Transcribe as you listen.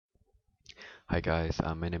Hi guys,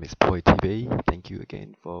 my name is Poi TV. Thank you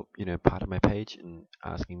again for part of my page and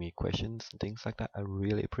asking me questions and things like that. I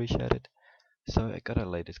really appreciate it. So I got a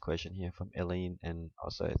latest question here from Elaine, and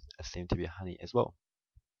also it seemed to be Honey as well.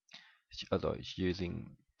 Although it's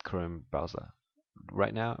using Chrome browser.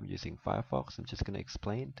 Right now I'm using Firefox. I'm just gonna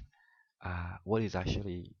explain what is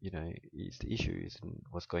actually is the issues and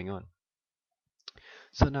what's going on.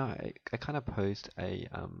 So now I kind of post a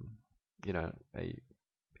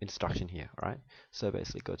instruction here, right? So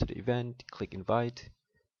basically go to the event, click invite,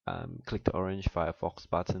 click the orange Firefox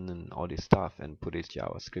button and all this stuff and put this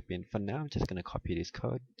JavaScript in. For now, I'm just going to copy this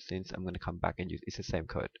code since I'm going to come back and use it's the same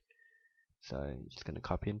code. So I'm just going to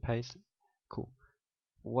copy and paste. Cool.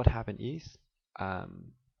 What happened is, um,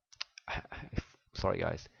 sorry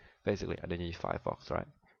guys, basically I didn't use Firefox, right?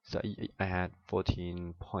 So I had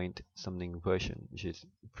 14 point something version, which is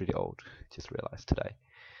pretty old. Just realized today.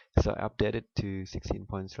 So I updated to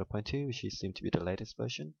 16.0.2, which seems to be the latest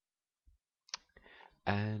version.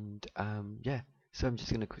 And yeah, so I'm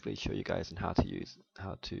just gonna quickly show you guys on how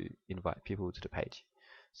to invite people to the page.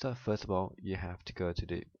 So first of all, you have to go to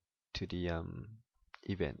the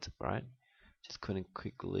event, right? Just gonna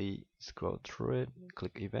quickly scroll through it,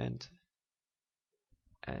 click event,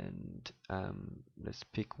 and let's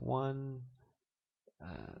pick one.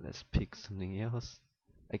 Let's pick something else.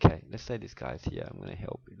 Okay, let's say this guy's here. I'm gonna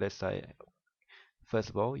help. Let's say first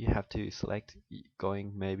of all, you have to select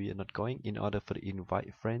going, maybe or not going, in order for the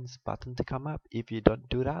invite friends button to come up. If you don't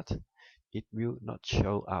do that, it will not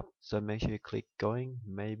show up. So make sure you click going,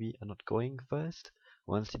 maybe or not going first.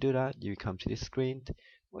 Once you do that, you come to this screen.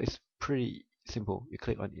 Well, it's pretty simple. You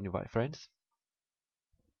click on invite friends.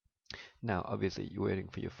 Now, obviously, you're waiting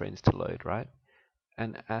for your friends to load, right?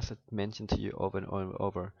 And as I mentioned to you over and over and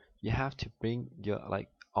over, you have to bring your like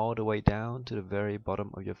all the way down to the very bottom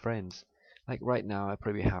of your friends. Like right now, I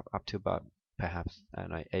probably have up to about perhaps I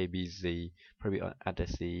don't know A, B, Z, probably at the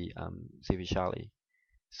C, CV Charlie.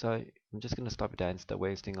 So I'm just gonna stop it there instead of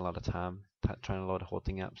wasting a lot of time trying to load the whole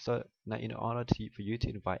thing up. So now in order for you to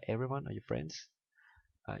invite everyone or your friends,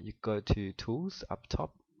 you go to Tools up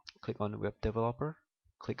top, click on Web Developer,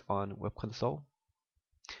 click on Web Console.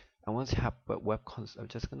 And once you have a web console, I'm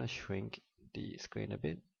just gonna shrink the screen a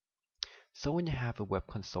bit. So when you have a web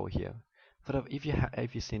console here,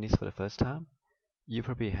 if you've seen this for the first time, you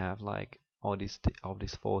probably have like all these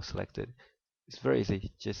four selected. It's very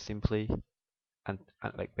easy. Just simply and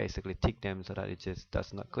like basically tick them so that it just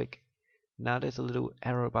does not click. Now there's a little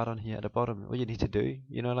arrow button here at the bottom. What you need to do,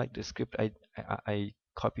 like the script I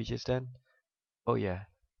copied just then. Oh yeah.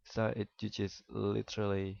 So you just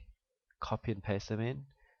literally copy and paste them in,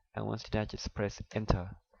 and once you do that, just press enter.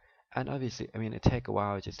 And obviously, I mean, it take a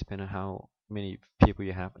while, just depending on how many people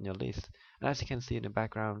you have on your list. And as you can see in the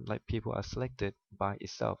background, like people are selected by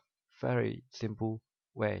itself. Very simple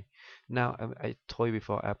way. Now, I told you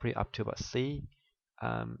before, I pre up to about C,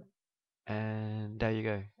 um, and there you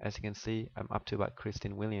go. As you can see, I'm up to about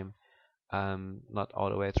Christine William. Not all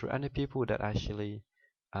the way through. And the people that actually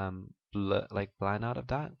like blind out of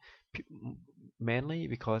that, mainly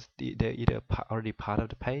because they're either already part of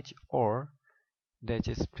the page or they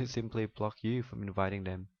just simply block you from inviting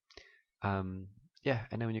them. Um, yeah,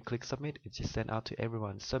 and then when you click submit, it's just sent out to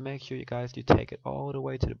everyone. So make sure you guys you take it all the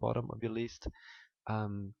way to the bottom of your list.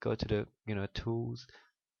 Go to the tools,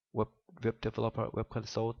 web web developer, web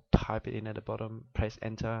console, type it in at the bottom, press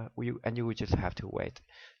enter. And you will just have to wait.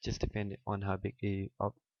 Just depending on how big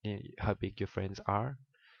your friends are,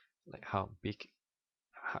 like how big,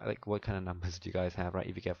 like what kind of numbers do you guys have, right?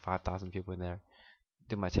 If you get 5,000 people in there,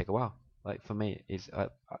 it might take a while. Like for me, it's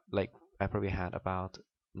like I probably had about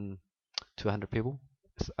 200 people,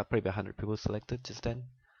 probably 100 people selected just then,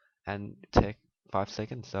 and it take 5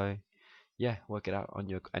 seconds. So yeah, work it out on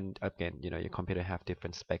your and again, your computer have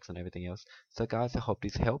different specs and everything else. So guys, I hope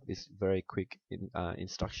this helped. It's very quick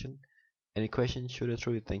instruction. Any questions, shoot it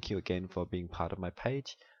through. Thank you again for being part of my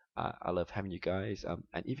page. I love having you guys.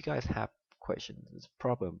 And if you guys have questions,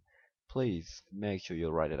 problem, please make sure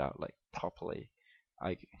you write it out like properly.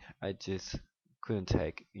 I I just couldn't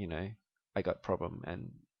take, I got problem and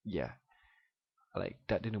yeah, like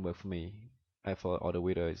that didn't work for me. I thought all the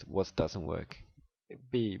videos what doesn't work.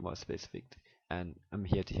 Be more specific. And I'm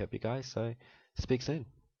here to help you guys. So speak soon.